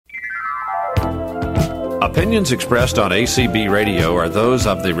Opinions expressed on ACB Radio are those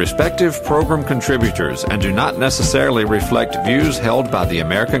of the respective program contributors and do not necessarily reflect views held by the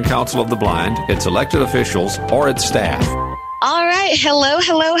American Council of the Blind, its elected officials, or its staff. All right.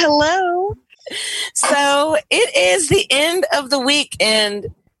 Hello. So it is the end of the week, and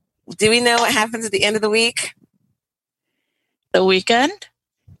do we know what happens at the end of the week? The weekend?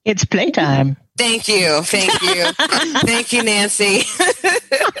 It's playtime. Thank you. Thank you, Nancy.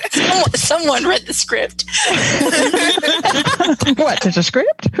 Someone read the script. What, there's a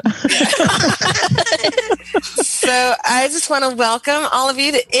script? So I just want to welcome all of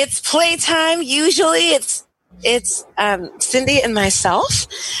you to It's Playtime. Usually it's Cindy and myself,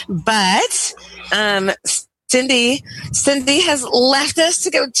 but Cindy has left us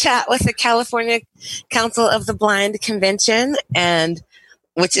to go chat with the California Council of the Blind convention, and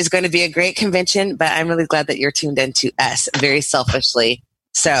which is going to be a great convention, but I'm really glad that you're tuned in to us very selfishly.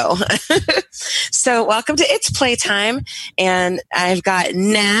 So welcome to It's Playtime. And I've got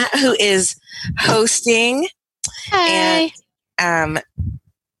Nat, who is hosting. Hi. And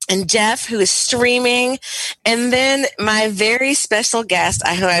Jeff, who is streaming. And then my very special guest,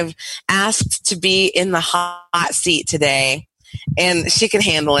 who I've asked to be in the hot seat today, and she can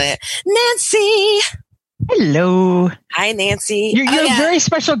handle it, Nancy. Hello. Hi, Nancy. You're a very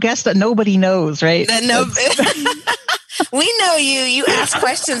special guest that nobody knows, right? We know you. You ask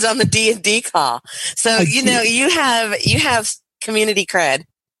questions on the D&D call, so you have community cred.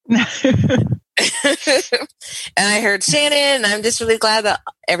 And I heard Shannon, and I'm just really glad that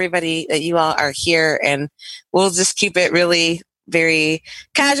you all are here, and we'll just keep it really very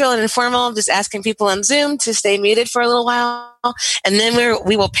casual and informal, just asking people on Zoom to stay muted for a little while, and then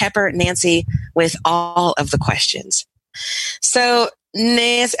we will pepper Nancy with all of the questions. So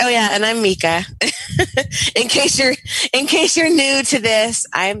Nancy, and I'm Mika. in case you're new to this,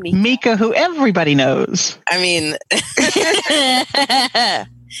 I'm Mika. Mika, who everybody knows. I mean,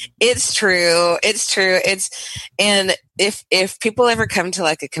 it's true. And if people ever come to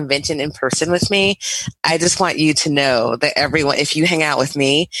like a convention in person with me, I just want you to know that everyone, if you hang out with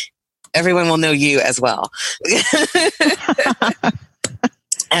me, everyone will know you as well.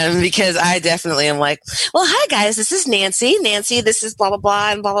 And because I definitely am like, well, hi guys, this is Nancy. Nancy, this is blah, blah,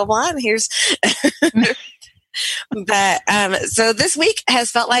 blah, and blah, blah, blah. And here's, but, so this week has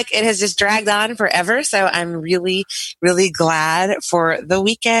felt like it has just dragged on forever. So I'm really, really glad for the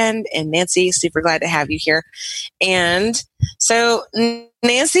weekend, and Nancy, super glad to have you here. And so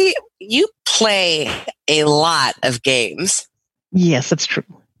Nancy, you play a lot of games. Yes, that's true.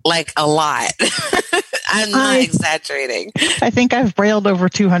 Like a lot. I'm not exaggerating. I think I've brailled over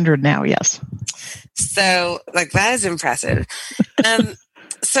 200 now, yes. So, that is impressive.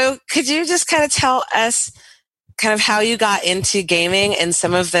 So could you just kind of tell us kind of how you got into gaming and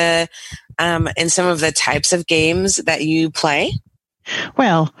some of the types of games that you play?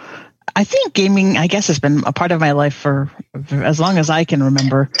 Well, I think gaming, I guess, has been a part of my life for as long as I can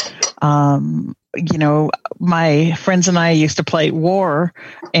remember. My friends and I used to play War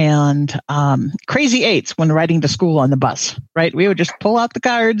and Crazy Eights when riding to school on the bus, right? We would just pull out the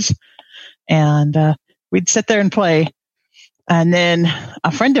cards and we'd sit there and play. And then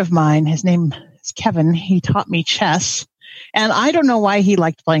a friend of mine, his name is Kevin, he taught me chess. And I don't know why he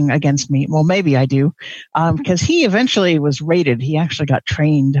liked playing against me. Well, maybe I do, because he eventually was rated. He actually got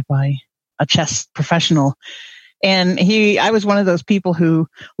trained by a chess professional. And I was one of those people who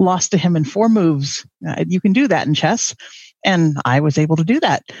lost to him in 4 moves. You can do that in chess. And I was able to do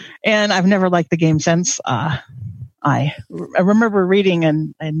that. And I've never liked the game since. I remember reading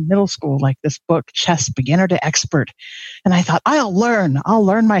in middle school, like this book, Chess Beginner to Expert. And I thought, I'll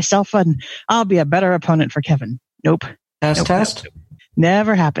learn myself and I'll be a better opponent for Kevin. Nope. Test.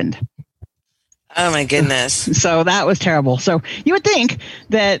 Never happened. Oh my goodness. So that was terrible. So you would think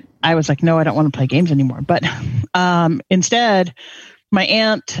that I was like, no, I don't want to play games anymore. But instead, my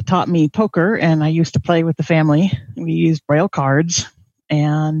aunt taught me poker, and I used to play with the family. We used Braille cards,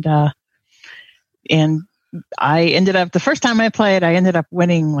 and I ended up, the first time I played, I ended up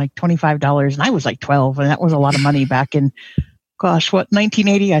winning like $25, and I was like 12, and that was a lot of money back in,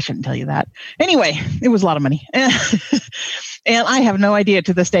 1980? I shouldn't tell you that. Anyway, it was a lot of money. And I have no idea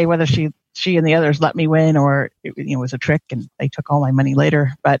to this day whether she and the others let me win or it was a trick and they took all my money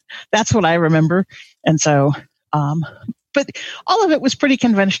later. But that's what I remember. And so, but all of it was pretty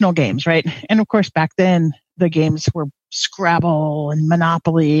conventional games, right? And of course, back then the games were Scrabble and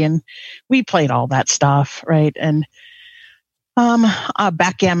Monopoly, and we played all that stuff, right? And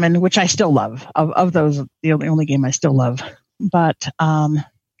backgammon, which I still love. Of those, the only game I still love. But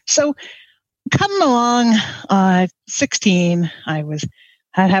so coming along, 16, I was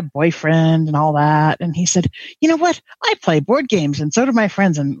I'd have boyfriend and all that. And he said, you know what? I play board games and so do my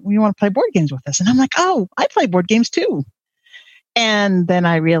friends and we want to play board games with us. And I'm like, oh, I play board games too. And then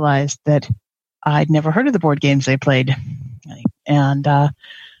I realized that I'd never heard of the board games they played. And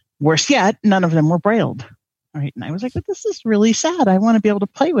worse yet, none of them were brailled. Right. And I was like, but this is really sad. I want to be able to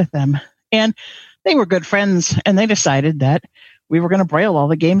play with them. And they were good friends and they decided that we were going to braille all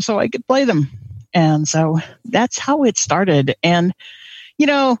the games so I could play them. And so that's how it started. And, you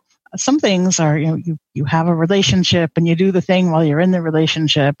know, some things are, you know, you have a relationship and you do the thing while you're in the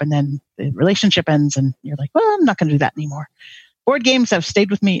relationship and then the relationship ends and you're like, well, I'm not going to do that anymore. Board games have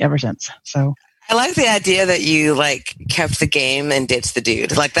stayed with me ever since. So I like the idea that you like kept the game and ditched the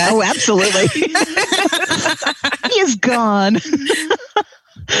dude like that. Oh, absolutely. He is gone.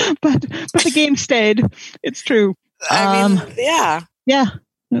 but the game stayed. It's true. I mean, yeah. Yeah,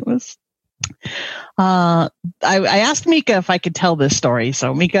 it was. I asked Mika if I could tell this story.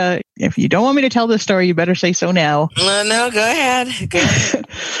 So Mika, if you don't want me to tell this story, you better say so now. No, go ahead.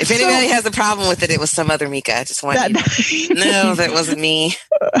 If anybody has a problem with it, it was some other Mika. I just want you to know that wasn't me.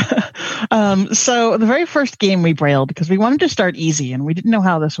 So the very first game we brailled, because we wanted to start easy and we didn't know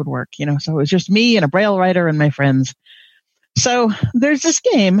how this would work, you know, so it was just me and a braille writer and my friends. So there's this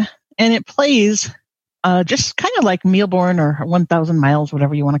game and it plays just kind of like Mealborn or 1,000 Miles,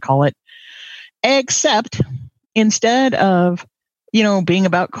 whatever you want to call it. Except instead of, you know, being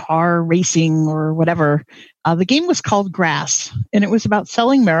about car racing or whatever, the game was called Grass and it was about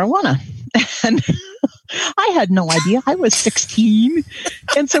selling marijuana. And I had no idea. I was 16.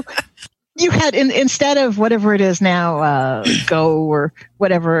 And so you had, instead of whatever it is now, Go or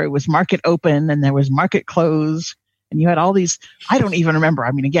whatever, it was Market Open and there was Market Close. And you had all these, I don't even remember.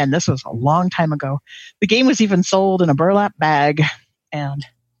 I mean, again, this was a long time ago. The game was even sold in a burlap bag. And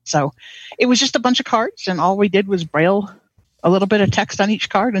so it was just a bunch of cards, and all we did was braille a little bit of text on each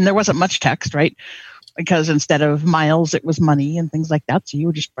card, and there wasn't much text, right? Because instead of miles, it was money and things like that. So you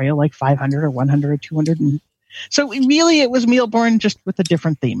would just braille like 500 or 100 or 200. And so really, it was Mealborn, just with a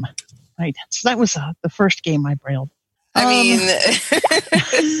different theme, right? So that was the first game I brailled. I mean,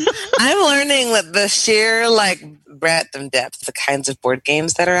 I'm learning that the sheer like breadth and depth, the kinds of board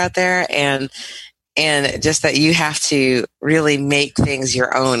games that are out there, and just that you have to really make things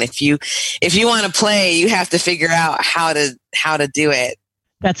your own. If you want to play, you have to figure out how to do it.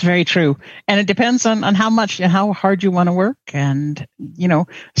 That's very true. And it depends on how much and how hard you want to work. And, you know,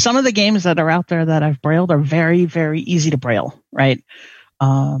 some of the games that are out there that I've brailled are very, very easy to braille, right?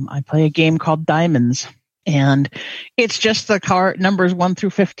 I play a game called Diamonds, and it's just the card numbers 1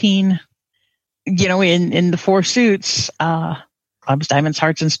 through 15, you know, in the 4 suits, clubs, diamonds,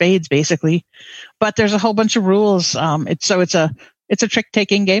 hearts, and spades, basically. But there's a whole bunch of rules. It's a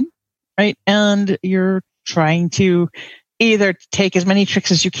trick-taking game, right? And you're trying to either take as many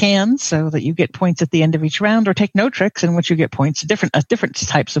tricks as you can so that you get points at the end of each round, or take no tricks in which you get points, different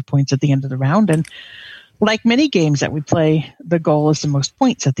types of points at the end of the round. And like many games that we play, the goal is the most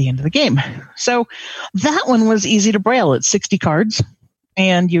points at the end of the game. So that one was easy to braille. It's 60 cards,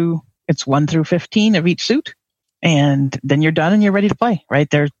 and it's 1 through 15 of each suit. And then you're done and you're ready to play, right?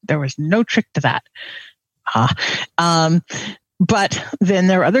 There was no trick to that. But then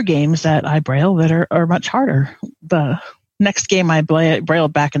there are other games that I braille that are much harder. The next game I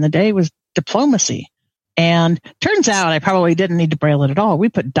brailled back in the day was Diplomacy. And turns out I probably didn't need to braille it at all. We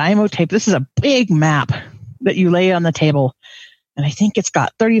put Dymo tape. This is a big map that you lay on the table. And I think it's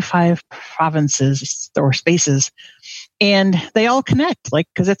got 35 provinces or spaces. And they all connect, like,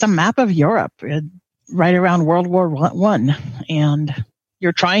 because it's a map of Europe. Right around World War I, and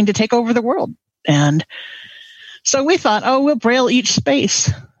you're trying to take over the world. And so we thought, we'll braille each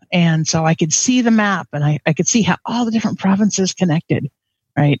space. And so I could see the map, and I could see how all the different provinces connected,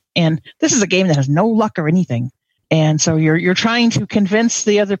 right? And this is a game that has no luck or anything. And so you're trying to convince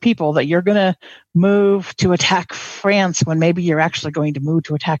the other people that you're going to move to attack France when maybe you're actually going to move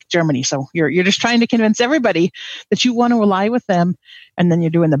to attack Germany. So you're just trying to convince everybody that you want to ally with them, and then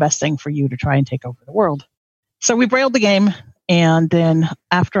you're doing the best thing for you to try and take over the world. So we brailled the game, and then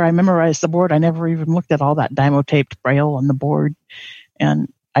after I memorized the board, I never even looked at all that Dymo taped braille on the board,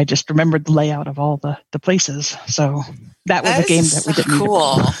 and I just remembered the layout of all the places. So that was a game that we didn't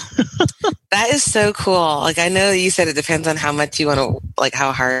cool. That is so cool. Like, I know you said it depends on how much you want to, like,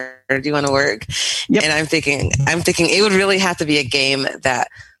 how hard you want to work. Yep. And I'm thinking it would really have to be a game that,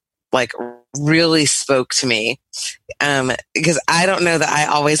 like, really spoke to me. Because I don't know that I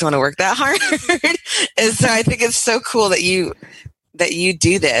always want to work that hard. And so I think it's so cool that you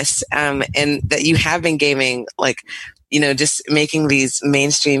do this, and that you have been gaming, like, you know, just making these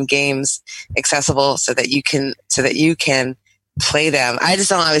mainstream games accessible so that you can play them. I just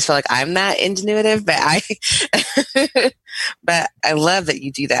don't always feel like I'm that intuitive, but but I love that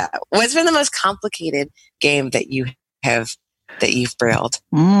you do that. What's been the most complicated game that you've brailled?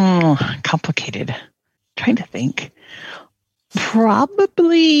 Complicated. Trying to think.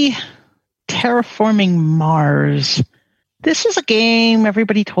 Probably Terraforming Mars. This is a game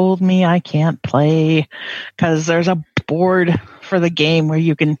everybody told me I can't play because there's a board for the game where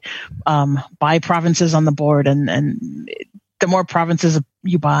you can buy provinces on the board, and the more provinces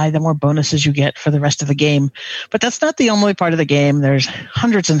you buy, the more bonuses you get for the rest of the game. But that's not the only part of the game. There's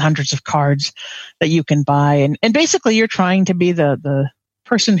hundreds and hundreds of cards that you can buy, and basically you're trying to be the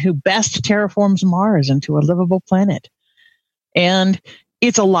person who best terraforms Mars into a livable planet. And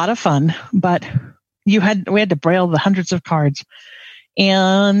it's a lot of fun, but we had to braille the hundreds of cards,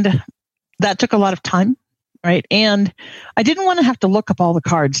 and that took a lot of time, right? And I didn't want to have to look up all the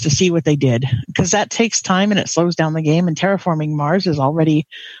cards to see what they did, because that takes time and it slows down the game. And Terraforming Mars is already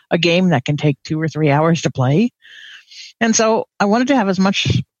a game that can take 2 or 3 hours to play. And so I wanted to have as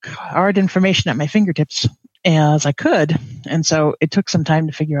much card information at my fingertips as I could. And so it took some time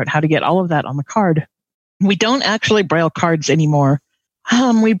to figure out how to get all of that on the card. We don't actually braille cards anymore.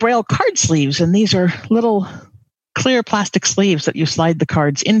 We braille card sleeves, and these are little clear plastic sleeves that you slide the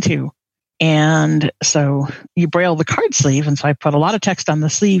cards into. And so you braille the card sleeve, and so I put a lot of text on the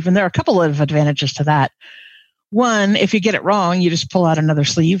sleeve, and there are a couple of advantages to that. One, if you get it wrong, you just pull out another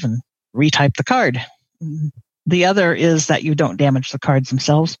sleeve and retype the card. The other is that you don't damage the cards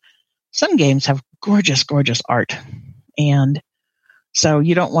themselves. Some games have gorgeous, gorgeous art, and so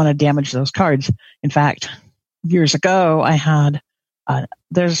you don't want to damage those cards. In fact, years ago, I had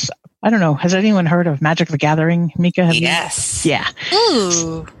I don't know, has anyone heard of Magic the Gathering, Mika? Yes. Yeah.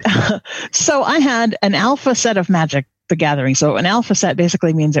 Ooh. So I had an alpha set of Magic the Gathering. So an alpha set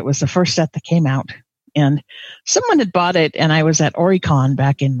basically means it was the first set that came out. And someone had bought it, and I was at Oricon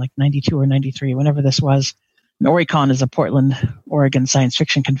back in like 92 or 93, whenever this was. And Oricon is a Portland, Oregon science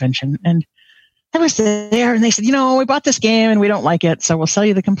fiction convention. And I was there, and they said, we bought this game and we don't like it, so we'll sell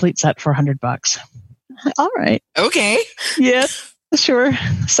you the complete set for $100. All right. Okay. Yeah. Sure.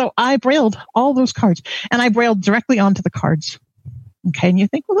 So I brailled all those cards, and I brailled directly onto the cards. Okay. And you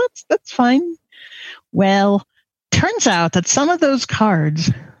think, well, that's fine. Well, turns out that some of those cards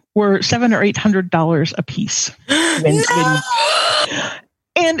were $700 or $800 a piece.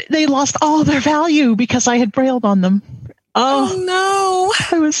 And they lost all their value because I had brailled on them. Oh no.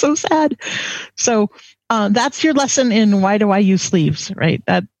 I was so sad. So that's your lesson in why do I use sleeves, right?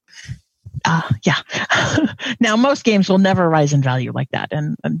 Yeah. Now, most games will never rise in value like that.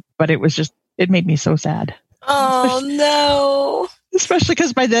 But it made me so sad. Oh, no. Especially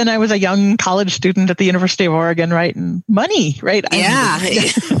because by then I was a young college student at the University of Oregon, right? And money, right? Yeah.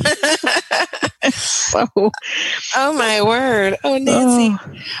 So. Oh, my word. Oh, Nancy.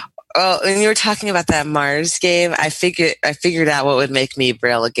 Oh, when you were talking about that Mars game, I figured out what would make me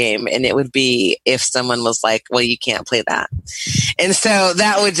braille a game, and it would be if someone was like, well, you can't play that. And so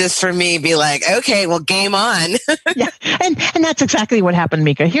that would just for me be like, okay, well, game on. Yeah. And that's exactly what happened,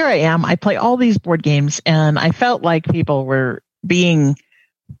 Mika. Here I am. I play all these board games, and I felt like people were being,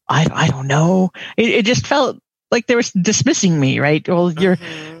 I don't know. It just felt like they were dismissing me, right? Well,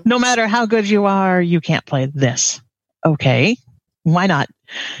 no matter how good you are, you can't play this. Okay. Why not?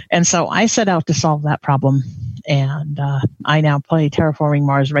 And so I set out to solve that problem, and I now play Terraforming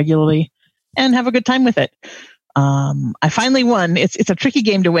Mars regularly and have a good time with it. I finally won. It's a tricky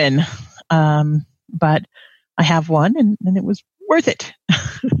game to win, but I have won, and it was worth it.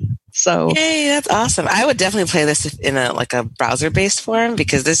 So, yay, that's awesome. I would definitely play this in a browser-based form,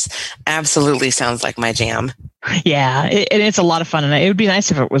 because this absolutely sounds like my jam. Yeah, it's a lot of fun, and it would be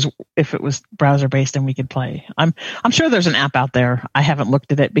nice if it was browser-based and we could play. I'm sure there's an app out there. I haven't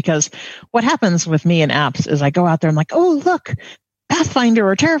looked at it, because what happens with me and apps is I go out there and I'm like, oh, look, Pathfinder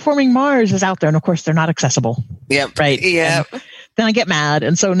or Terraforming Mars is out there, and of course they're not accessible. Yep. Right. Yep. And then I get mad,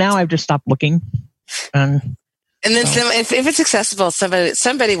 and so now I've just stopped looking. And then if it's accessible,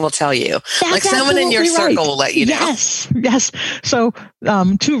 somebody will tell you. That's like someone in your circle will let you know. Yes. So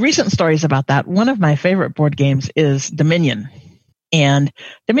 2 recent stories about that. One of my favorite board games is Dominion. And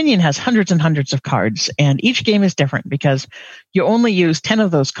Dominion has hundreds and hundreds of cards. And each game is different because you only use 10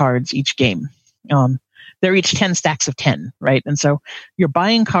 of those cards each game. They're each 10 stacks of 10, right? And so you're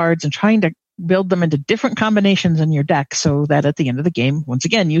buying cards and trying to build them into different combinations in your deck so that at the end of the game, once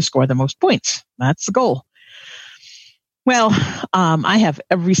again, you score the most points. That's the goal. Well, I have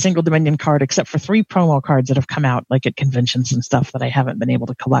every single Dominion card except for 3 promo cards that have come out, like at conventions and stuff, that I haven't been able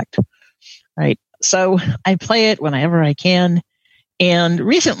to collect. Right. So I play it whenever I can. And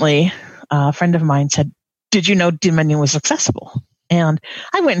recently, a friend of mine said, did you know Dominion was accessible? And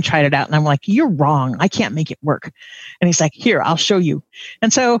I went and tried it out, and I'm like, you're wrong. I can't make it work. And he's like, here, I'll show you.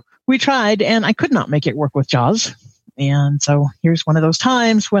 And so we tried, and I could not make it work with JAWS. And so here's one of those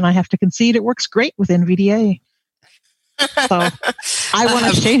times when I have to concede it works great with NVDA. So I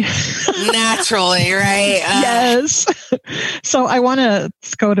want to change. Naturally, right? Yes. So I want to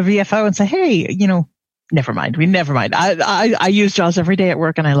go to VFO and say, hey, never mind. I use JAWS every day at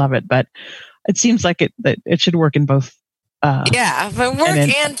work, and I love it. But it seems like it should work in both. Yeah, but work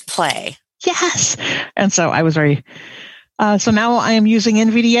and play. Yes. And so I was very. So now I am using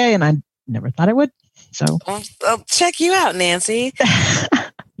NVDA, and I never thought I would. So I'll check you out, Nancy.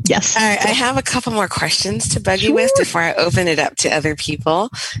 Yes. All right, I have a couple more questions to bug you with before I open it up to other people.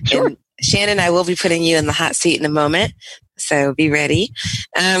 Sure. And Shannon, I will be putting you in the hot seat in a moment, so be ready.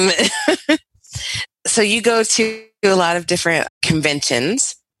 So you go to a lot of different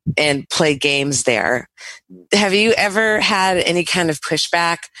conventions and play games there. Have you ever had any kind of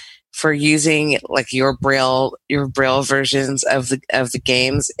pushback for using like your Braille versions of the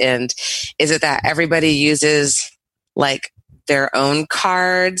games? And is it that everybody uses like their own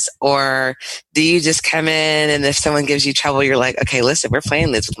cards, or do you just come in and if someone gives you trouble, you're like, okay, listen, we're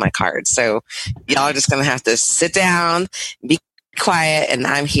playing this with my cards, so y'all are just going to have to sit down, be quiet, and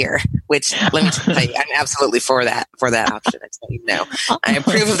I'm here. Which let me tell you, I'm absolutely for that option. I tell you, no, I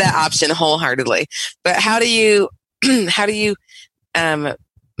approve of that option wholeheartedly. But how do you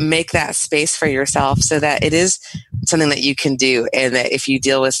make that space for yourself so that it is something that you can do, and that if you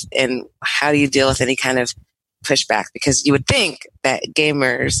deal with, and how do you deal with any kind of pushback? Because you would think that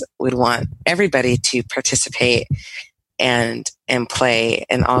gamers would want everybody to participate and play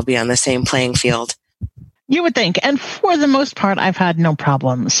and all be on the same playing field. You would think. And for the most part, I've had no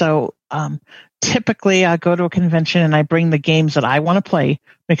problem. So typically I go to a convention and I bring the games that I want to play,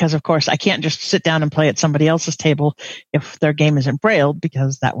 because of course I can't just sit down and play at somebody else's table if their game isn't brailled,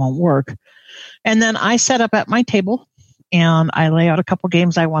 because that won't work. And then I set up at my table and I lay out a couple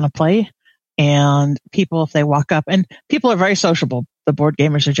games I want to play. And people, if they walk up, and people are very sociable, the board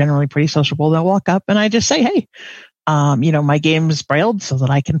gamers are generally pretty sociable. They'll walk up and I just say, hey, my game's brailled so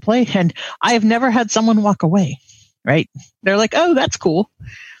that I can play. And I have never had someone walk away, right? They're like, oh, that's cool.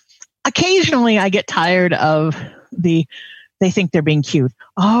 Occasionally I get tired of they think they're being cute.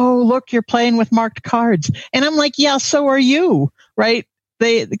 Oh, look, you're playing with marked cards. And I'm like, yeah, so are you, right?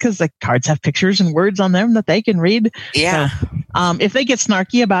 Because the cards have pictures and words on them that they can read. Yeah. So, if they get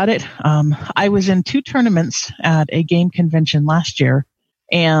snarky about it, I was in 2 tournaments at a game convention last year,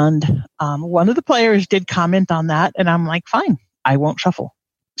 and one of the players did comment on that, and I'm like, fine, I won't shuffle.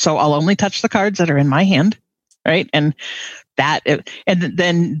 So I'll only touch the cards that are in my hand, right? And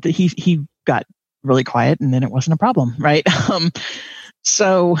then he got really quiet, and then it wasn't a problem, right?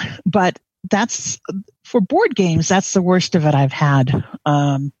 But that's for board games. That's the worst of it I've had.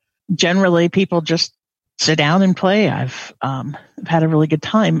 Generally, people just sit down and play. I've had a really good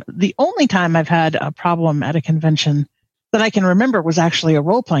time. The only time I've had a problem at a convention that I can remember was actually a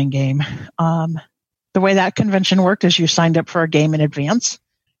role-playing game. The way that convention worked is you signed up for a game in advance.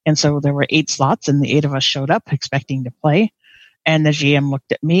 And so there were 8 slots, and the 8 of us showed up expecting to play. And the GM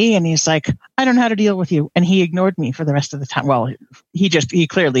looked at me and he's like, I don't know how to deal with you. And he ignored me for the rest of the time. Well, he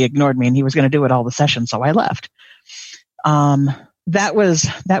clearly ignored me, and he was going to do it all the session. So I left. That was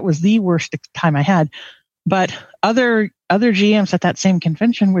the worst time I had. But other GMs at that same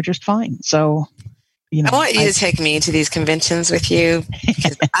convention were just fine. So, I want you to take me to these conventions with you,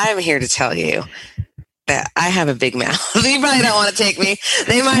 because I'm here to tell you that I have a big mouth. You probably don't want to take me.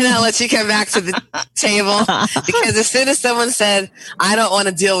 They might not let you come back to the table, because as soon as someone said, I don't want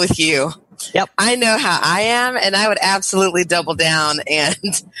to deal with you, yep, I know how I am, and I would absolutely double down, and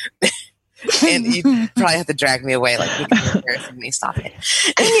you'd probably have to drag me away. Like, you can embarrass me. Stop it.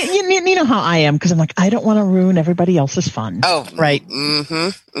 And you know how I am, because I'm like, I don't want to ruin everybody else's fun. Oh, right. Mm-hmm,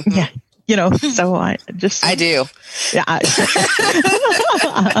 mm-hmm. Yeah. So I do. Yeah.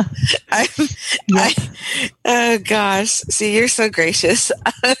 Oh gosh. See, you're so gracious.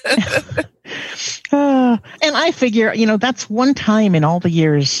 And I figure, that's one time in all the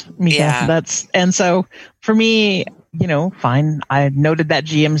years. Mika. Yeah. And so for me, fine. I noted that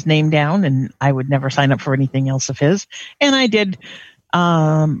GM's name down, and I would never sign up for anything else of his. And I did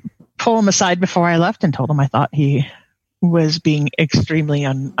pull him aside before I left and told him I thought he was being extremely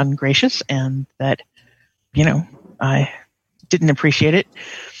ungracious, and that, I didn't appreciate it.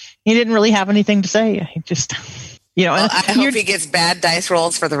 He didn't really have anything to say. He just, well, I hope he gets bad dice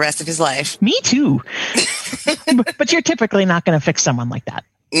rolls for the rest of his life. Me too. But you're typically not going to fix someone like that.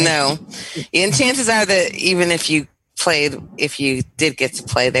 No. And chances are that even if you played, if you did get to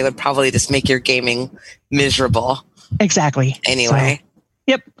play, they would probably just make your gaming miserable. Exactly. Anyway. So,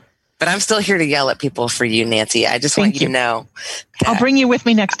 yep. But I'm still here to yell at people for you, Nancy. I just want you to know. I'll bring you with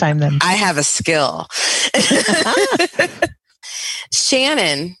me next time then. I have a skill.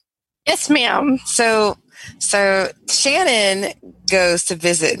 Shannon. Yes, ma'am. So Shannon goes to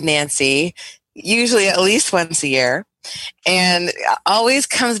visit Nancy, usually at least once a year, and always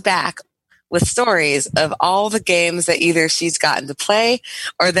comes back with stories of all the games that either she's gotten to play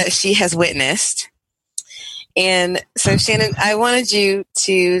or that she has witnessed. And so, Shannon, I wanted you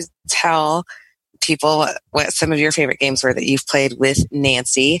to tell people what some of your favorite games were that you've played with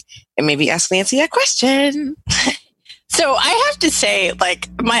Nancy, and maybe ask Nancy a question. So I have to say, like,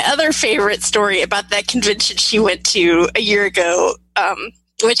 my other favorite story about that convention she went to a year ago,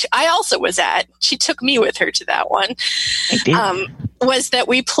 which I also was at, she took me with her to that one, was that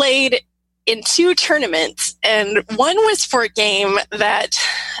we played in 2 tournaments, and one was for a game that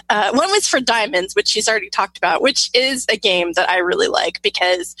one was for Diamonds, which she's already talked about, which is a game that I really like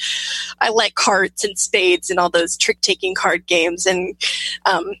because I like cards and spades and all those trick-taking card games, and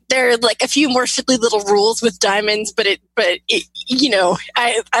there are like a few more fiddly little rules with Diamonds, but it you know,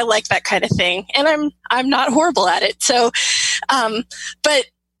 I like that kind of thing, and I'm not horrible at it. So, and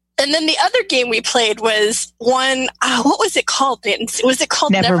then the other game we played was one. What was it called? Was it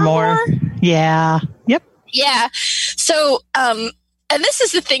called Nevermore? Yeah. Yep. Yeah. So, and this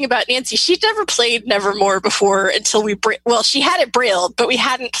is the thing about Nancy. She'd never played Nevermore before until she had it brailled, but we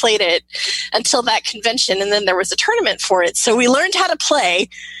hadn't played it until that convention. And then there was a tournament for it. So we learned how to play.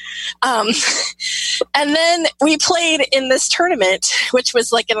 And then we played in this tournament, which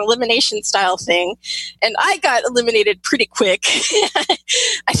was like an elimination style thing. And I got eliminated pretty quick.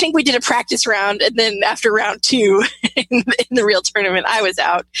 I think we did a practice round. And then after round 2 in the real tournament, I was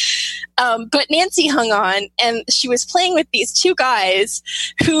out. But Nancy hung on, and she was playing with these 2 guys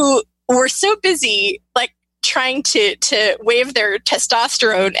who were so busy, like, trying to wave their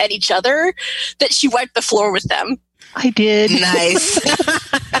testosterone at each other that she wiped the floor with them. I did. Nice.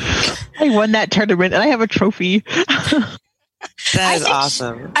 I won that tournament, and I have a trophy. That is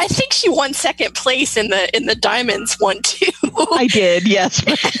awesome. I think she won second place in the Diamonds one too. I did, yes.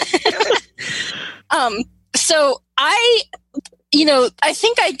 So I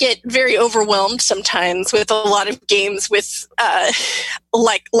think I get very overwhelmed sometimes with a lot of games with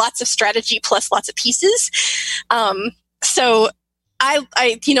like lots of strategy plus lots of pieces. So I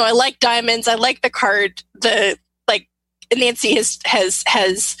like Diamonds. I like the card. Nancy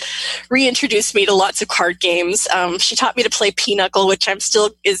has reintroduced me to lots of card games. She taught me to play Pinochle, which I'm still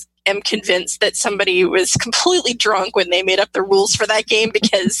am convinced that somebody was completely drunk when they made up the rules for that game,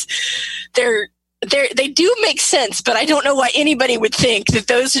 because they do make sense, but I don't know why anybody would think that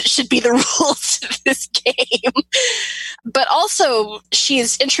those should be the rules of this game. But also,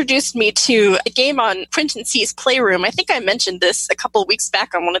 she's introduced me to a game on Quentin C's Playroom. I think I mentioned this a couple of weeks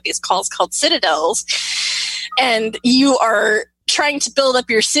back on one of these calls, called Citadels. And you are trying to build up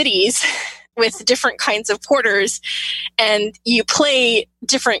your cities with different kinds of quarters, and you play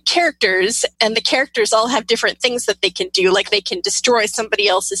different characters, and the characters all have different things that they can do. Like, they can destroy somebody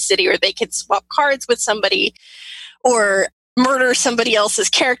else's city, or they can swap cards with somebody, or murder somebody else's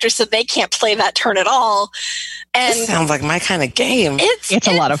character so they can't play that turn at all. And this sounds like my kind of game. It's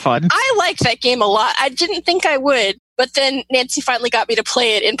a lot of fun. I like that game a lot. I didn't think I would, but then Nancy finally got me to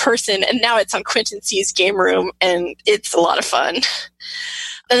play it in person, and now it's on Quentin C's Game Room, and it's a lot of fun.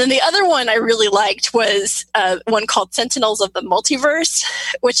 And then the other one I really liked was one called Sentinels of the Multiverse,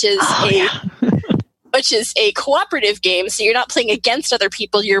 which is which is a cooperative game. So you're not playing against other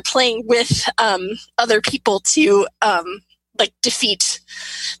people; you're playing with other people to like defeat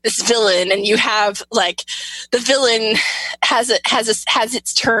this villain. And you have like the villain has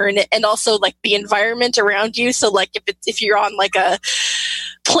its turn, and also like the environment around you. So like if you're on like a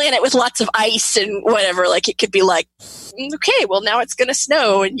planet with lots of ice and whatever, like it could be like, okay, well now it's going to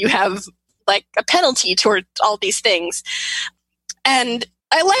snow, and you have like a penalty toward all these things. And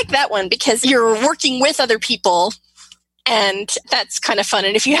I like that one because you're working with other people, and that's kind of fun.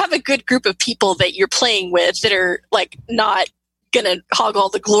 And if you have a good group of people that you're playing with that are like not going to hog all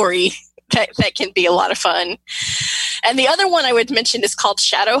the glory, that can be a lot of fun. And the other one I would mention is called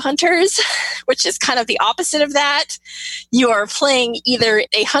Shadowhunters, which is kind of the opposite of that. You are playing either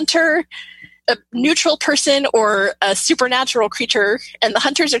a hunter, a neutral person, or a supernatural creature, and the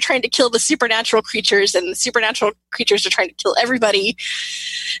hunters are trying to kill the supernatural creatures, and the supernatural creatures are trying to kill everybody.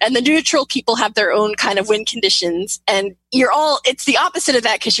 And the neutral people have their own kind of win conditions, and it's the opposite of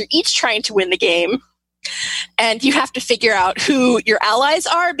that because you're each trying to win the game. And you have to figure out who your allies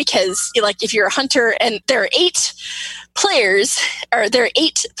are, because like if you're a hunter and there are 8 players, or there are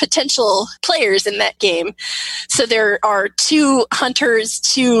 8 potential players in that game. So there are 2 hunters,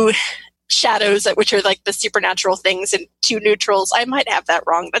 2 shadows, which are like the supernatural things, and 2 neutrals. I might have that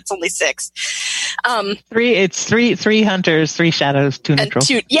wrong. That's only 6. 3. It's 3 hunters, 3 shadows, 2 neutrals.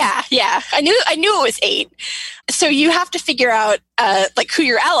 2, yeah. I knew it was 8. So you have to figure out like who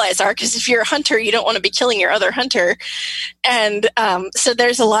your allies are, because if you're a hunter, you don't want to be killing your other hunter. And so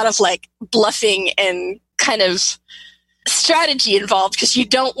there's a lot of like bluffing and kind of strategy involved, because you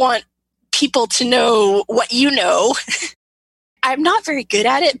don't want people to know what you know. I'm not very good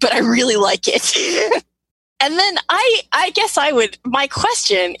at it, but I really like it. And then I guess my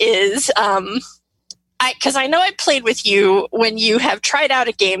question is, because I know I played with you when you have tried out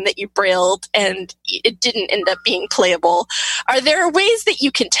a game that you brailled and it didn't end up being playable. Are there ways that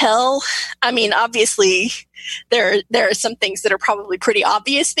you can tell? I mean, obviously, there are some things that are probably pretty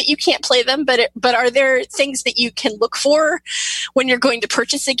obvious that you can't play them, but are there things that you can look for when you're going to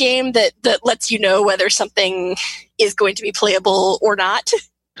purchase a game that lets you know whether something is going to be playable or not?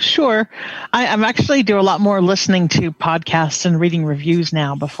 Sure. I'm actually do a lot more listening to podcasts and reading reviews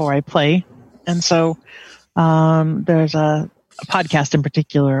now before I play. And so there's a podcast in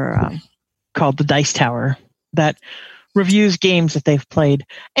particular called The Dice Tower that reviews games that they've played.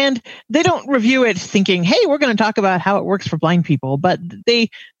 And they don't review it thinking, hey, we're going to talk about how it works for blind people. But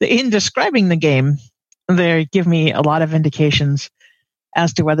in describing the game, they give me a lot of indications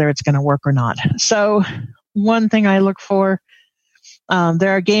as to whether it's going to work or not. So one thing I look for,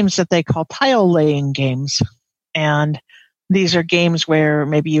 there are games that they call tile laying games. And these are games where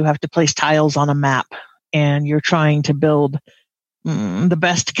maybe you have to place tiles on a map and you're trying to build the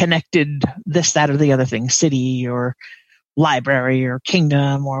best connected this, that, or the other thing, city or library or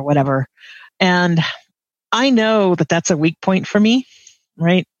kingdom or whatever. And I know that that's a weak point for me,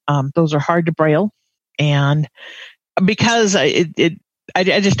 right? Those are hard to braille. And because I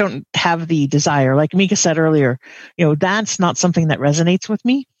just don't have the desire, like Mika said earlier, that's not something that resonates with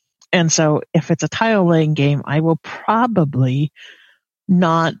me. And so if it's a tile laying game, I will probably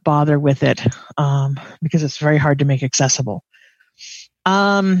not bother with it because it's very hard to make accessible.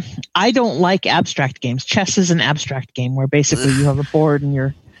 I don't like abstract games. Chess is an abstract game where basically you have a board and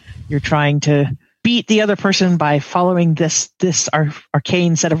you're trying to beat the other person by following this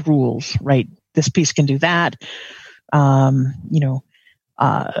arcane set of rules, right? This piece can do that.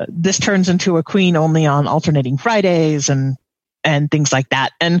 This turns into a queen only on alternating Fridays and things like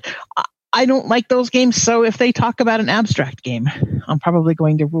that. And I don't like those games. So if they talk about an abstract game, I'm probably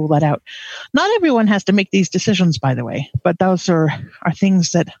going to rule that out. Not everyone has to make these decisions, by the way, but those are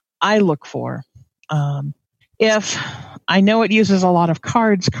things that I look for. If I know it uses a lot of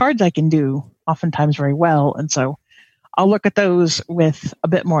cards I can do oftentimes very well. And so I'll look at those with a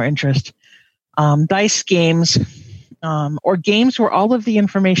bit more interest. Dice games, or games where all of the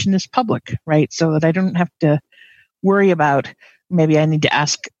information is public, right? So that I don't have to worry about, maybe I need to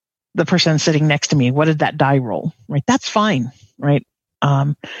ask the person sitting next to me, what did that die roll, right? That's fine, right?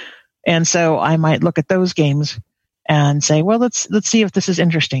 And so I might look at those games and say, well, let's see if this is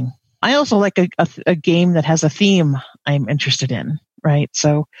interesting. I also like a game that has a theme I'm interested in, right?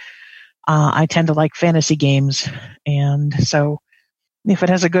 So I tend to like fantasy games. And so if it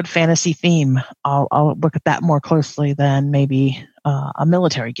has a good fantasy theme, I'll look at that more closely than maybe a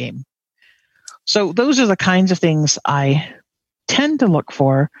military game. So those are the kinds of things I tend to look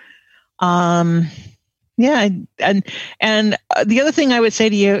for. And the other thing I would say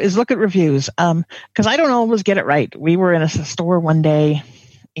to you is look at reviews, because I don't always get it right. We were in a store one day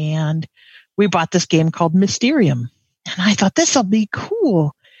and we bought this game called Mysterium, and I thought this will be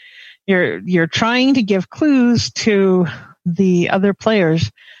cool. You're trying to give clues to the other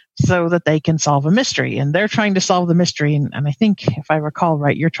players so that they can solve a mystery, and they're trying to solve the mystery. And I think, if I recall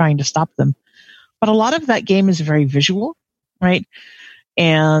right, you're trying to stop them. But a lot of that game is very visual, right?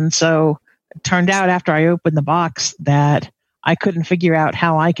 And so it turned out after I opened the box that I couldn't figure out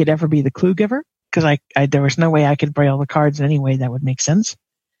how I could ever be the clue giver, because there was no way I could braille the cards in any way that would make sense.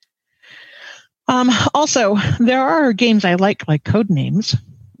 Also, there are games I like Codenames,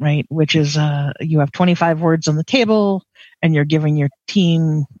 right? Which is you have 25 words on the table, and you're giving your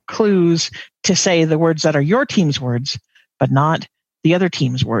team clues to say the words that are your team's words, but not the other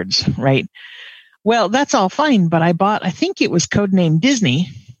team's words, right? Well, that's all fine, but I think it was Codename Disney,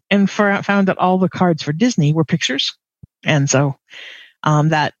 and found that all the cards for Disney were pictures. And so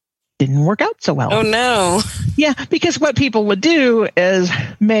that didn't work out so well. Oh, no. Yeah, because what people would do is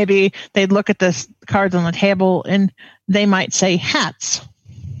maybe they'd look at the cards on the table and they might say hats,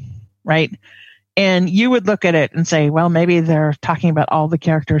 right? And you would look at it and say, well, maybe they're talking about all the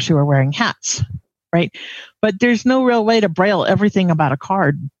characters who are wearing hats, right? But there's no real way to braille everything about a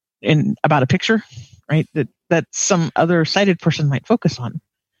card about a picture, right? That some other sighted person might focus on.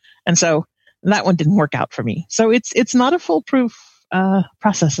 And so that one didn't work out for me. So it's not a foolproof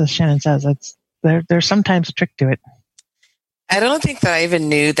process, as Shannon says. There's sometimes a trick to it. I don't think that I even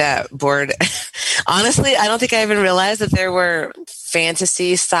knew that board. Honestly, I don't think I even realized that there were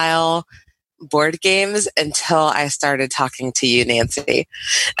fantasy style board games until I started talking to you, Nancy.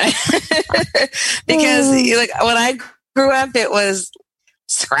 Because like when I grew up, it was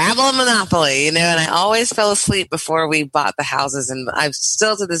Scrabble and Monopoly, and I always fell asleep before we bought the houses. And I've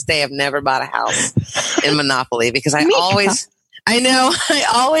still to this day have never bought a house in Monopoly because I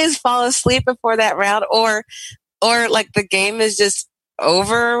always fall asleep before that round, or like the game is just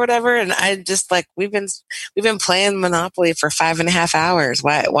over or whatever, and I just like we've been playing Monopoly for 5.5 hours.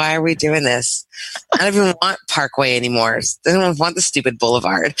 Why are we doing this? I don't even want Parkway anymore. I don't even want the stupid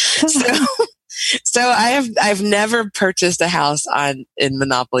Boulevard. So I've never purchased a house in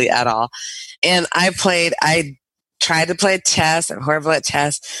Monopoly at all, and I tried to play chess. I'm horrible at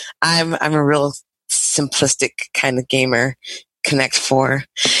chess. I'm a real simplistic kind of gamer. Connect 4,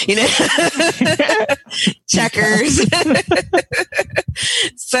 checkers.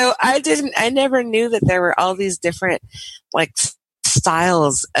 So I never knew that there were all these different like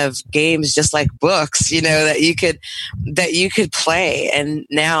styles of games, just like books, that you could play. And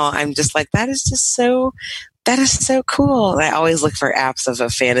now I'm just like, that is so cool. And I always look for apps of a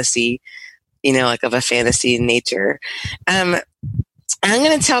fantasy, like of a fantasy nature. I'm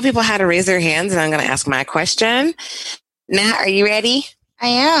going to tell people how to raise their hands, and I'm going to ask my question. Nat, are you ready? I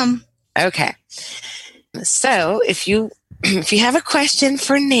am. Okay. So if you have a question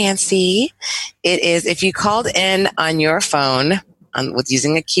for Nancy, it is if you called in on your phone with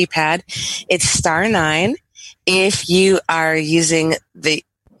using a keypad, it's *9. If you are using the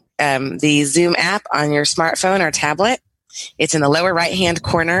Zoom app on your smartphone or tablet, it's in the lower right-hand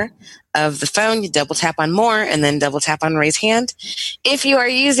corner of the phone. You double tap on more and then double tap on raise hand. If you are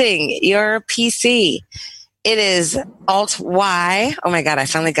using your PC, it is Alt-Y. Oh my God, I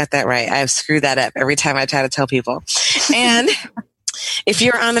finally got that right. I have screwed that up every time I try to tell people. And if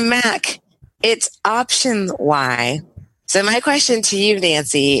you're on a Mac, it's Option-Y. So my question to you,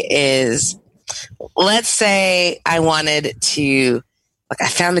 Nancy, is let's say I wanted to, I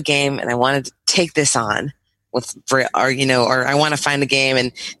found a game and I wanted to take this on with Braille, or I want to find a game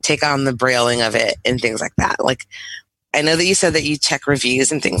and take on the brailing of it and things like that. Like, I know that you said that you check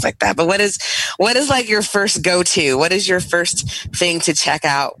reviews and things like that, but what is like your first go-to? What is your first thing to check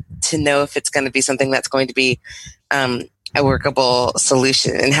out to know if it's going to be something that's going to be a workable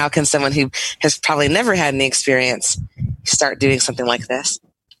solution? And how can someone who has probably never had any experience start doing something like this?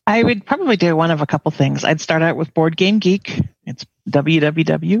 I would probably do one of a couple things. I'd start out with Board Game Geek. It's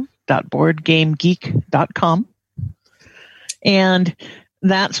www.boardgamegeek.com. And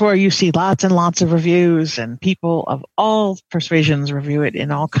that's where you see lots and lots of reviews, and people of all persuasions review it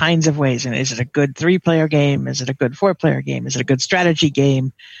in all kinds of ways. And is it a good 3-player game? Is it a good 4-player game? Is it a good strategy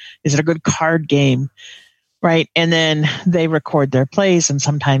game? Is it a good card game? Right. And then they record their plays, and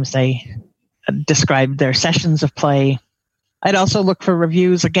sometimes they describe their sessions of play. I'd also look for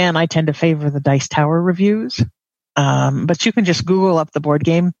reviews. Again, I tend to favor the Dice Tower reviews. But you can just Google up the board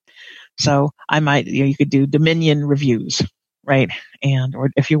game. So you could do Dominion reviews. Right.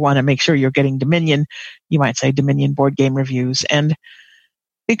 Or if you want to make sure you're getting Dominion, you might say Dominion board game reviews, and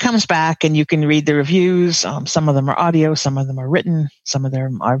it comes back and you can read the reviews. Some of them are audio, some of them are written, some of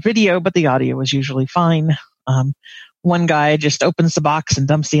them are video, but the audio is usually fine. One guy just opens the box and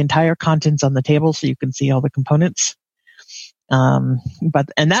dumps the entire contents on the table so you can see all the components. And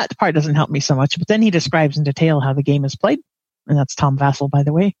that part doesn't help me so much, but then he describes in detail how the game is played. And that's Tom Vassell, by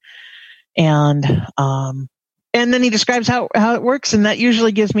the way. And then he describes how it works, and that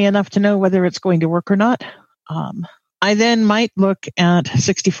usually gives me enough to know whether it's going to work or not. I then might look at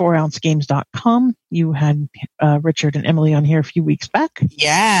 64ouncegames.com. You had Richard and Emily on here a few weeks back.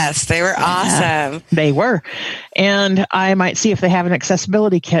 Yes, they were awesome. They were. And I might see if they have an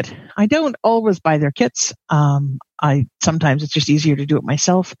accessibility kit. I don't always buy their kits. Sometimes it's just easier to do it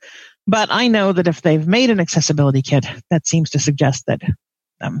myself. But I know that if they've made an accessibility kit, that seems to suggest that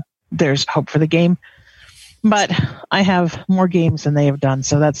there's hope for the game. But I have more games than they have done,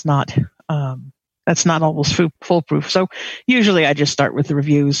 so that's not always foolproof. So usually I just start with the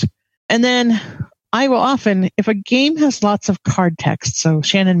reviews. And then I will often, if a game has lots of card text, so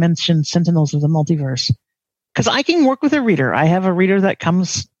Shannon mentioned Sentinels of the Multiverse, because I can work with a reader. I have a reader that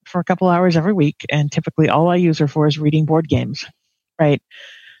comes for a couple hours every week, and typically all I use her for is reading board games, right?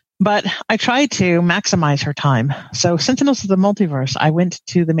 But I tried to maximize her time. So Sentinels of the Multiverse, I went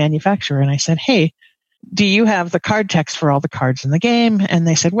to the manufacturer and I said, hey, do you have the card text for all the cards in the game? And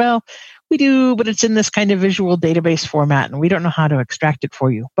they said, well, we do, but it's in this kind of visual database format and we don't know how to extract it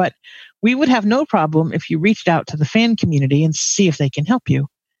for you. But we would have no problem if you reached out to the fan community and see if they can help you.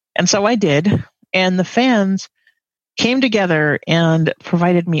 And so I did. And the fans came together and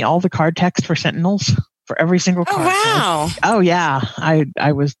provided me all the card text for Sentinels for every single card. Oh, wow. Oh, yeah.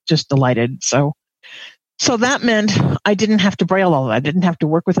 I was just delighted. So that meant I didn't have to braille all that. I didn't have to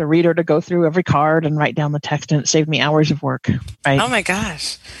work with a reader to go through every card and write down the text, and it saved me hours of work. Right? Oh, my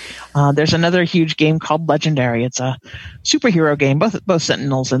gosh. There's another huge game called Legendary. It's a superhero game. Both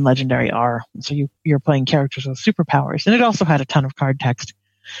Sentinels and Legendary are. So you're playing characters with superpowers. And it also had a ton of card text.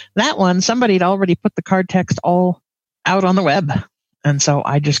 That one, somebody had already put the card text all out on the web. And so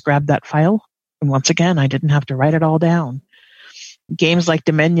I just grabbed that file. And once again, I didn't have to write it all down. Games like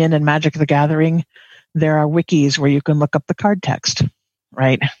Dominion and Magic the Gathering, there are wikis where you can look up the card text,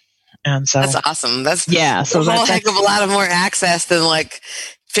 right? And so that's awesome. That's so a whole heck of a lot of more access than like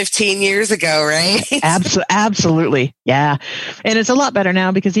 15 years ago, right? Absolutely. Yeah. And it's a lot better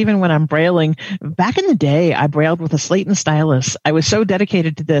now because even when I'm brailing, back in the day, I brailled with a slate and stylus. I was so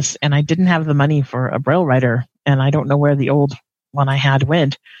dedicated to this and I didn't have the money for a braille writer. And I don't know where the old one I had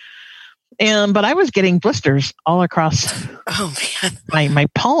went. But I was getting blisters all across my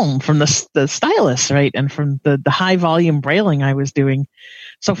palm from the stylus, right? And from the high volume brailing I was doing.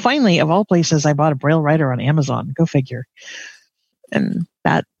 So finally, of all places, I bought a braille writer on Amazon. Go figure. And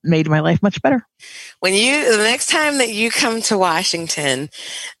that made my life much better. The next time that you come to Washington,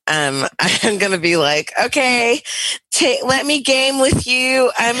 I'm going to be like, okay, let me game with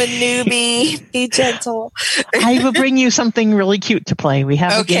you. I'm a newbie. Be gentle. I will bring you something really cute to play. We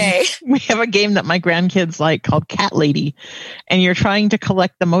have a game that my grandkids like called Cat Lady, and you're trying to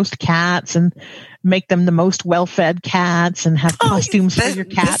collect the most cats and make them the most well-fed cats and have costumes for your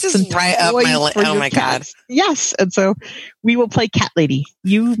cats. This is and right up my list. Oh my God. Yes. And so we will play Cat Lady.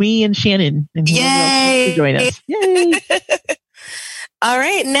 You, me, and Shannon. And yay! Join us. Yay! All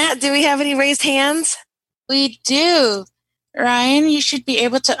right, Nat, do we have any raised hands? We do. Ryan, you should be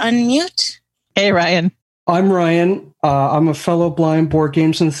able to unmute. Hey, Ryan. I'm Ryan. I'm a fellow blind board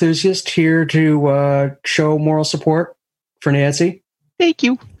games enthusiast here to show moral support for Nancy. Thank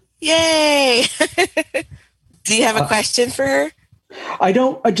you. Yay! Do you have a question for her? I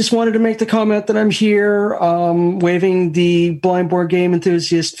don't. I just wanted to make the comment that I'm here waving the blind board game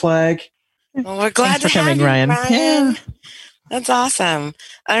enthusiast flag. Well, we're glad Thanks to for coming, have you, Ryan. Yeah. That's awesome.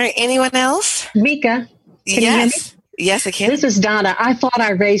 All right, anyone else? Mika, can you hear me? Yes, I can. This is Donna. I thought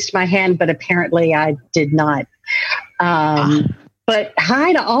I raised my hand, but apparently I did not. But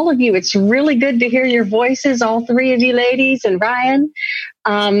hi to all of you. It's really good to hear your voices, all three of you ladies and Ryan.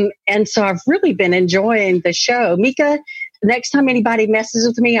 And so I've really been enjoying the show. Mika, next time anybody messes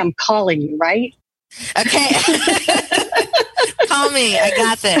with me, I'm calling you, right? Okay. Call me. I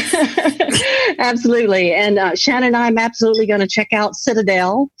got this. Absolutely. And Shannon and I am absolutely going to check out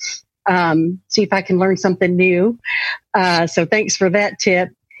Citadel, see if I can learn something new. So thanks for that tip.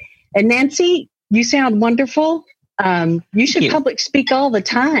 And Nancy, you sound wonderful. You should public speak all the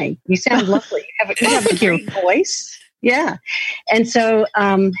time. You sound lovely. You have a great voice. Yeah. And so,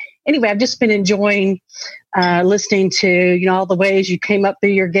 anyway, I've just been enjoying listening to, all the ways you came up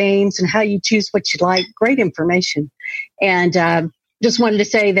through your games and how you choose what you like. Great information. And just wanted to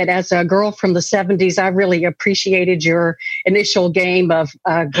say that as a girl from the 70s, I really appreciated your initial game of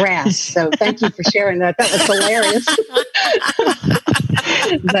grass. So thank you for sharing that. That was hilarious.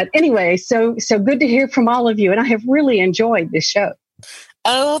 But anyway, so good to hear from all of you. And I have really enjoyed this show.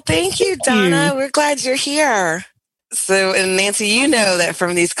 Oh, thank you, Donna. We're glad you're here. So, and Nancy, you know that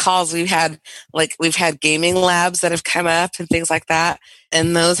from these calls we've had gaming labs that have come up and things like that.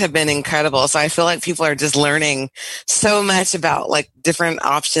 And those have been incredible. So I feel like people are just learning so much about like different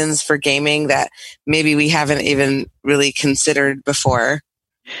options for gaming that maybe we haven't even really considered before.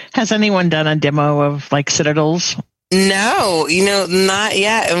 Has anyone done a demo of like Citadels? No, not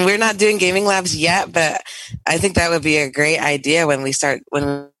yet. And we're not doing gaming labs yet, but I think that would be a great idea when we start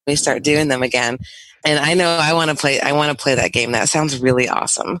doing them again. And I know I want to play that game. That sounds really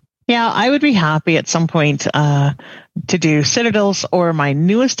awesome. Yeah, I would be happy at some point to do Citadels or my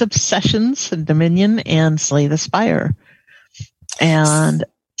newest obsessions, Dominion and Slay the Spire. And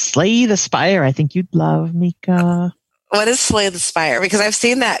Slay the Spire, I think you'd love, Mika. What is Slay the Spire? Because I've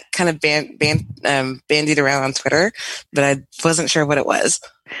seen that kind of bandied around on Twitter, but I wasn't sure what it was.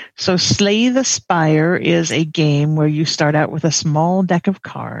 So Slay the Spire is a game where you start out with a small deck of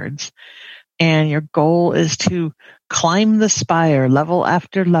cards, and your goal is to climb the spire level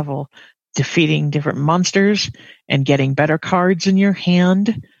after level, defeating different monsters and getting better cards in your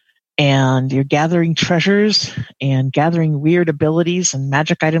hand. And you're gathering treasures and gathering weird abilities and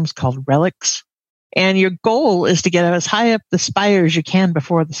magic items called relics. And your goal is to get as high up the spire as you can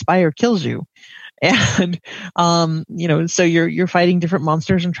before the spire kills you. And, so you're fighting different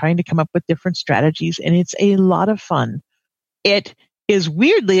monsters and trying to come up with different strategies. And it's a lot of fun. It is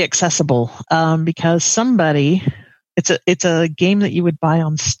weirdly accessible, because it's a game that you would buy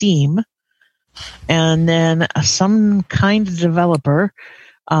on Steam. And then some kind of developer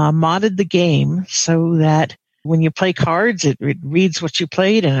modded the game so that when you play cards, it reads what you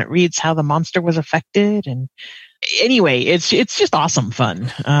played and it reads how the monster was affected. And anyway, it's just awesome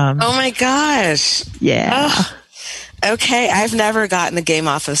fun. Oh my gosh. Yeah. Oh, okay. I've never gotten a game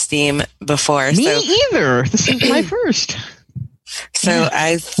off of Steam before. Me either. This is my first. So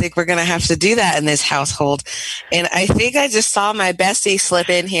I think we're going to have to do that in this household. And I think I just saw my bestie slip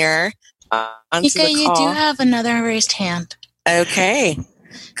in here onto the call. You do have another raised hand. Okay.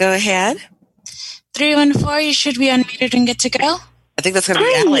 Go ahead. 314, you should be unmuted and good to go. I think that's going to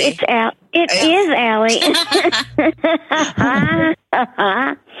be Allie. It's It is Allie.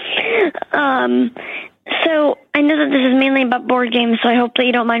 So I know that this is mainly about board games, so I hope that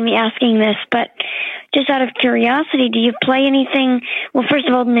you don't mind me asking this, but just out of curiosity, do you play anything? Well, first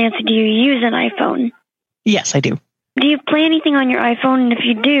of all, Nancy, do you use an iPhone? Yes, I do. Do you play anything on your iPhone? And if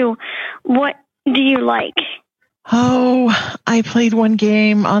you do, what do you like? Oh, I played one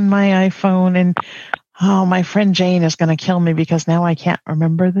game on my iPhone, and my friend Jane is going to kill me because now I can't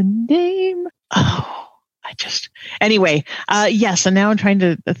remember the name. Anyway, yes, and now I'm trying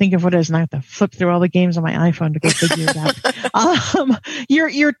to think of what it is, and I have to flip through all the games on my iPhone to go figure it out.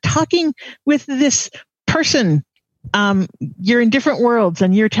 You're talking with this person. You're in different worlds,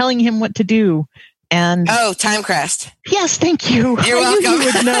 and you're telling him what to do. And Timecrest. Yes, thank you. You're welcome.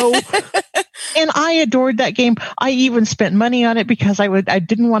 You would know. And I adored that game. I even spent money on it because I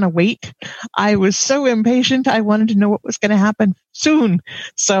didn't want to wait. I was so impatient. I wanted to know what was going to happen soon.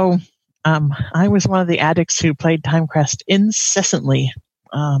 So I was one of the addicts who played Timecrest incessantly.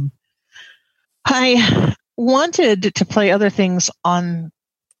 I wanted to play other things on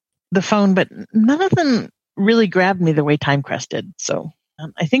the phone, but none of them really grabbed me the way Timecrest did. So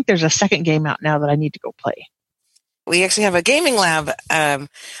I think there's a second game out now that I need to go play. We actually have a Gaming Lab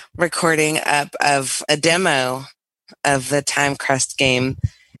recording up of a demo of the Timecrest game,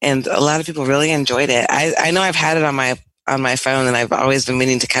 and a lot of people really enjoyed it. I know I've had it on my phone, and I've always been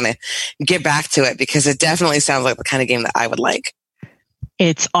meaning to kind of get back to it because it definitely sounds like the kind of game that I would like.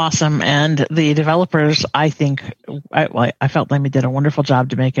 It's awesome, and the developers, I think, I felt like they did a wonderful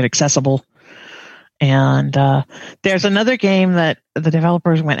job to make it accessible. And there's another game that the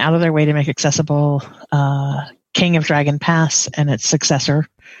developers went out of their way to make accessible, King of Dragon Pass and its successor.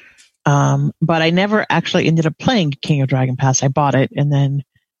 But I never actually ended up playing King of Dragon Pass. I bought it and then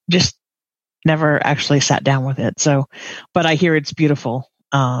just never actually sat down with it. So, but I hear it's beautiful.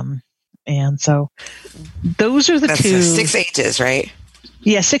 And so those are the two. 6 Ages, right?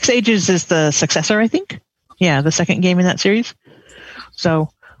 Yeah, 6 Ages is the successor, I think. Yeah, the second game in that series. So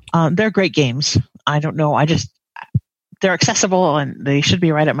they're great games. I don't know. They're accessible and they should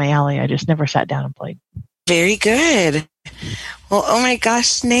be right up my alley. I just never sat down and played. Very good. Well, oh my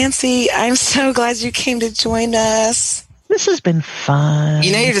gosh, Nancy, I'm so glad you came to join us. This has been fun.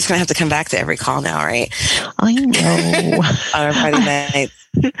 You know you're just going to have to come back to every call now, right? I know. On our Friday night.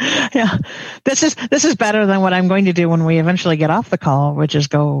 Yeah. This is better than what I'm going to do when we eventually get off the call, which is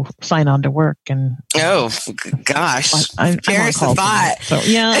go sign on to work. And oh, gosh. Perish the thought. So,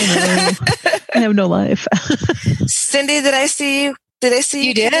 yeah, I have no life. Cindy, did I see you? Did I see you?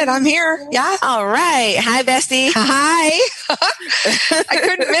 You did. I'm here. Yeah. All right. Hi, bestie. Hi. I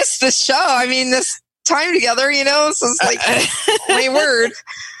couldn't miss the show. I mean, this time together, so it's like my word.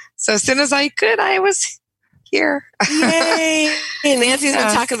 So as soon as I could, I was here. Yay. Nancy's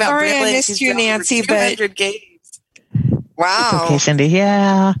been talking about sorry Britland. I missed you, Nancy, but games. Wow. It's okay, Cindy.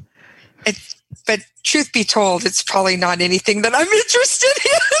 Yeah. But truth be told, it's probably not anything that I'm interested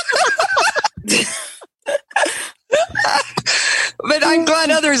in. But I'm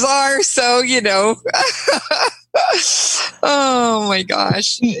glad others are, so oh my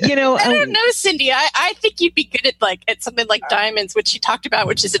gosh. I don't know, Cindy. I think you'd be good at something like Diamonds, which you talked about,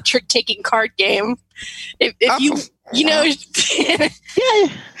 which is a trick-taking card game. If yeah.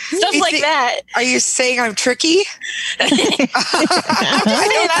 Stuff like that. Are you saying I'm tricky? I don't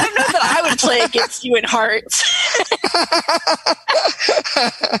know that I would play against you in Hearts.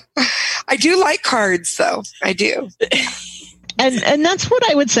 I do like cards, though. I do. And that's what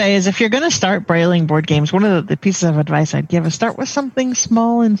I would say is if you're going to start brailing board games, one of the pieces of advice I'd give is start with something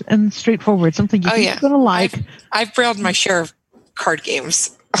small and straightforward, something you're going to like. I've brailed my share of card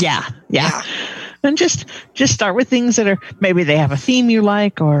games. Yeah. And just start with things that are maybe they have a theme you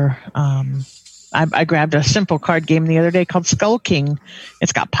like, or I grabbed a simple card game the other day called Skull King.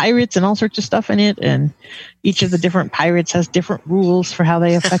 It's got pirates and all sorts of stuff in it, and each of the different pirates has different rules for how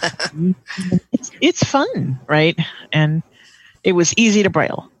they affect you. It's fun, right? And it was easy to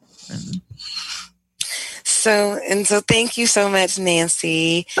braille. So thank you so much,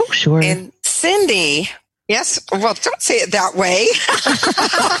 Nancy. Oh, sure. And Cindy. Yes. Well, don't say it that way.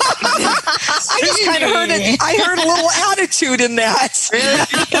 I just kind of heard it. I heard a little attitude in that.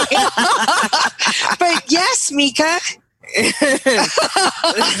 But yes, Mika.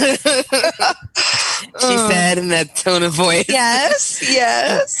 She said in that tone of voice. Yes.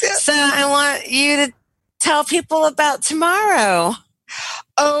 So I want you to tell people about tomorrow.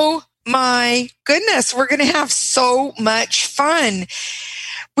 Oh my goodness. We're going to have so much fun.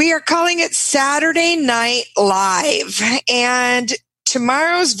 We are calling it Saturday Night Live, and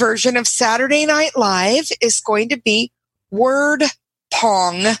tomorrow's version of Saturday Night Live is going to be Word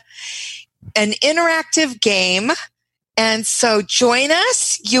Pong, an interactive game. And so join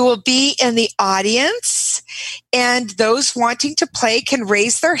us. You will be in the audience, and those wanting to play can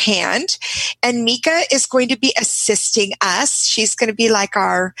raise their hand. And Mika is going to be assisting us. She's going to be like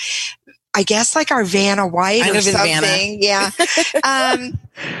our Vanna White or something. Vanna. Yeah. And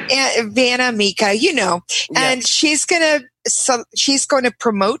Vanna, Mika, and she's going to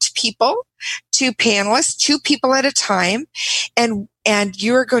promote people to panelists, 2 people at a time. And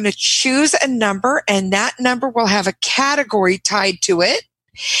you're going to choose a number, and that number will have a category tied to it.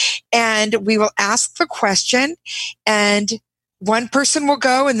 And we will ask the question, and one person will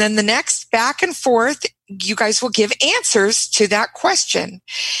go, and then the next, back and forth. You guys will give answers to that question.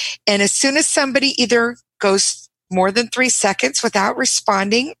 And as soon as somebody either goes more than 3 seconds without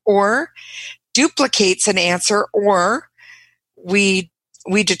responding, or duplicates an answer, or we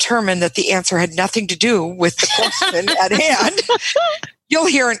determine that the answer had nothing to do with the question at hand, you'll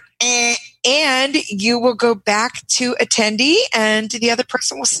hear an eh, and you will go back to attendee, and the other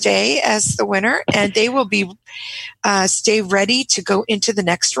person will stay as the winner, and they will be stay ready to go into the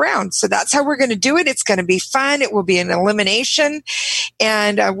next round. So that's how we're going to do it. It's going to be fun. It will be an elimination,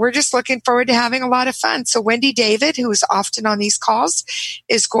 and we're just looking forward to having a lot of fun. So Wendy David, who is often on these calls,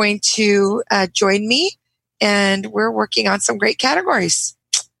 is going to join me, and we're working on some great categories.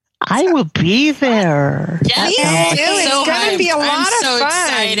 I will be there. Yeah, it's going to be a lot of fun.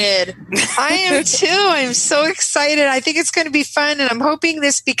 Excited. I am too. I'm so excited. I think it's going to be fun, and I'm hoping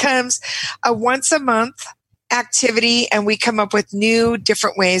this becomes a once a month activity, and we come up with new,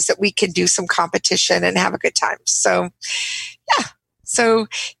 different ways that we can do some competition and have a good time. So, yeah. So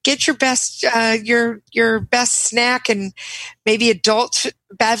get your best, your best snack and maybe adult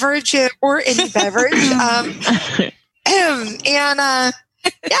beverage or any beverage,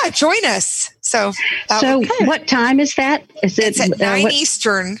 yeah, join us. So what time is that? It's at 9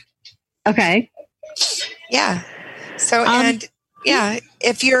 Eastern. Okay. Yeah. So,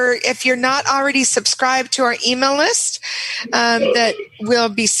 if you're not already subscribed to our email list, that we'll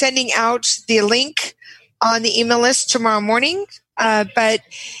be sending out the link on the email list tomorrow morning. But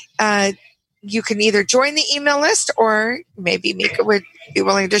you can either join the email list, or maybe Mika would be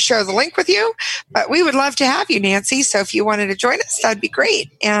willing to share the link with you. But we would love to have you, Nancy. So if you wanted to join us, that'd be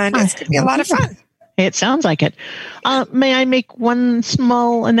great. And it's going to be a lot of fun. It sounds like it. May I make one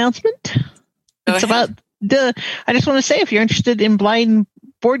small announcement? It's about I just want to say, if you're interested in blind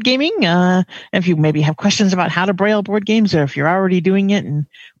board gaming, if you maybe have questions about how to braille board games, or if you're already doing it and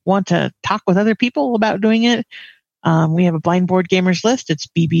want to talk with other people about doing it, we have a blind board gamers list. It's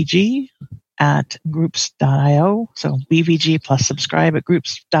BBG at groups.io. So BVG plus subscribe at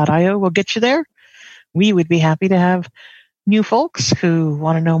groups.io will get you there. We would be happy to have new folks who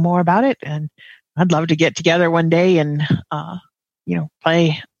want to know more about it. And I'd love to get together one day and,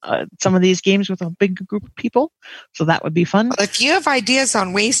 play some of these games with a big group of people. So that would be fun. Well, if you have ideas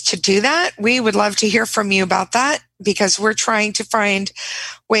on ways to do that, we would love to hear from you about that, because we're trying to find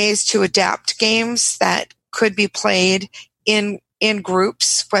ways to adapt games that could be played in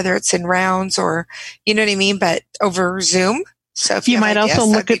groups, whether it's in rounds or, you know what I mean, but over Zoom. So if you might also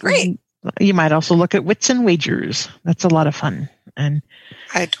look at you might also look at Wits and Wagers. That's a lot of fun. And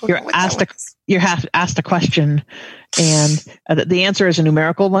you're asked a question, and the answer is a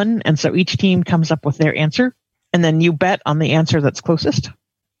numerical one. And so each team comes up with their answer, and then you bet on the answer that's closest,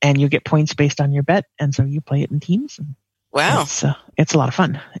 and you get points based on your bet. And so you play it in teams. And wow. It's a lot of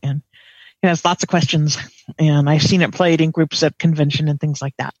fun. And It has lots of questions, and I've seen it played in groups at convention and things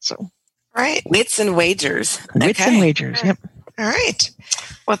like that. So, right, Wits and Wagers. Wits and Wagers. Yep. All right.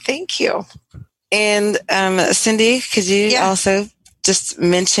 Well, thank you. And Cindy, could you also just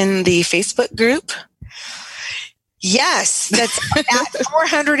mention the Facebook group? Yes, that's at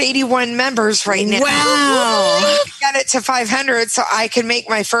 481 members right now. Wow. Got it to 500 so I can make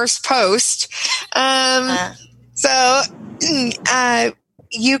my first post. So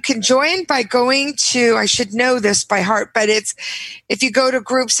you can join by going to, I should know this by heart, but if you go to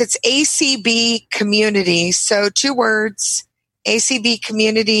groups, it's ACB Community. So 2 words, ACB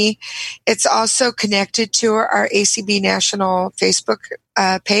Community. It's also connected to our ACB National Facebook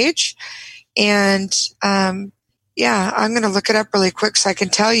page. And I'm going to look it up really quick so I can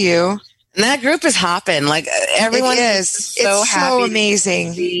tell you. And that group is hopping. Like everyone is so happy. So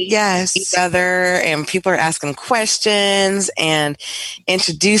amazing. Yes. Each other, and people are asking questions and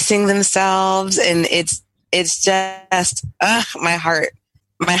introducing themselves. And it's just, my heart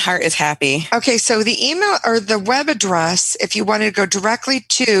is happy. Okay. So the email or the web address, if you want to go directly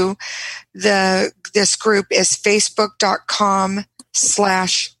to this group, is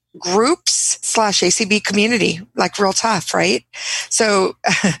facebook.com/groups/ACB community, like real tough, right? So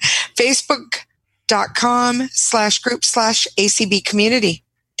facebook.com/group/ACB community,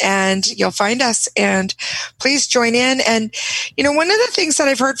 and you'll find us, and please join in. And, one of the things that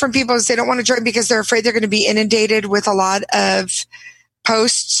I've heard from people is they don't want to join because they're afraid they're going to be inundated with a lot of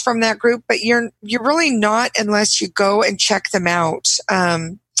posts from that group, but you're really not unless you go and check them out.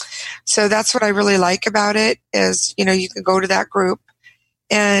 So that's what I really like about it is, you can go to that group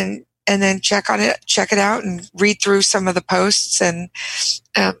and then check it out and read through some of the posts. And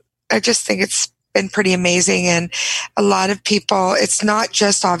I just think it's been pretty amazing. And a lot of people, it's not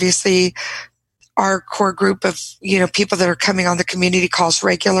just obviously our core group of, people that are coming on the community calls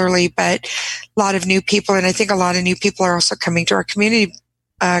regularly, but a lot of new people. And I think a lot of new people are also coming to our community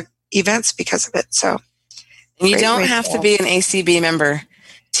events because of it. So, and you don't have to be an ACB member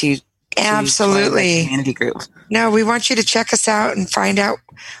to absolutely join the community group. No, we want you to check us out and find out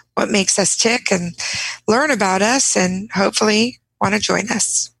what makes us tick and learn about us and hopefully want to join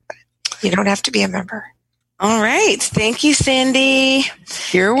us. You don't have to be a member. All right. Thank you, Cindy.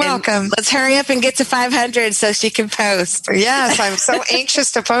 You're welcome. And let's hurry up and get to 500 so she can post. Yes, I'm so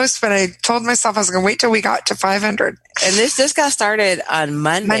anxious to post, but I told myself I was going to wait till we got to 500. And this just got started on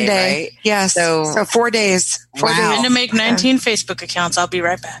Monday, right? Yes. So 4 days. I'm going to make 19 Facebook accounts. I'll be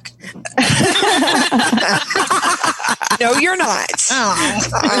right back. No, you're not.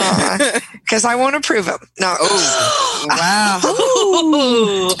 Because I won't approve them. No. Oh, wow.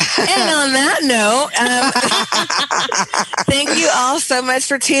 And on that note, thank you all so much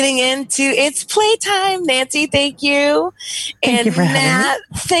for tuning in to It's Playtime. Nancy, thank you. Thank you for Nat,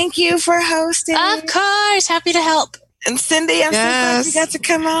 thank you for hosting. Of course. Happy to help. And Cindy, I'm so glad you got to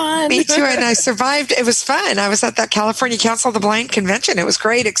come on. Me too, and I survived. It was fun. I was at that California Council of the Blind convention. It was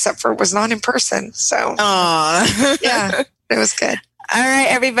great, except for it was not in person. So, yeah, it was good. All right,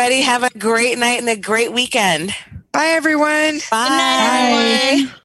 everybody, have a great night and a great weekend. Bye, everyone. Bye. Good night, everyone.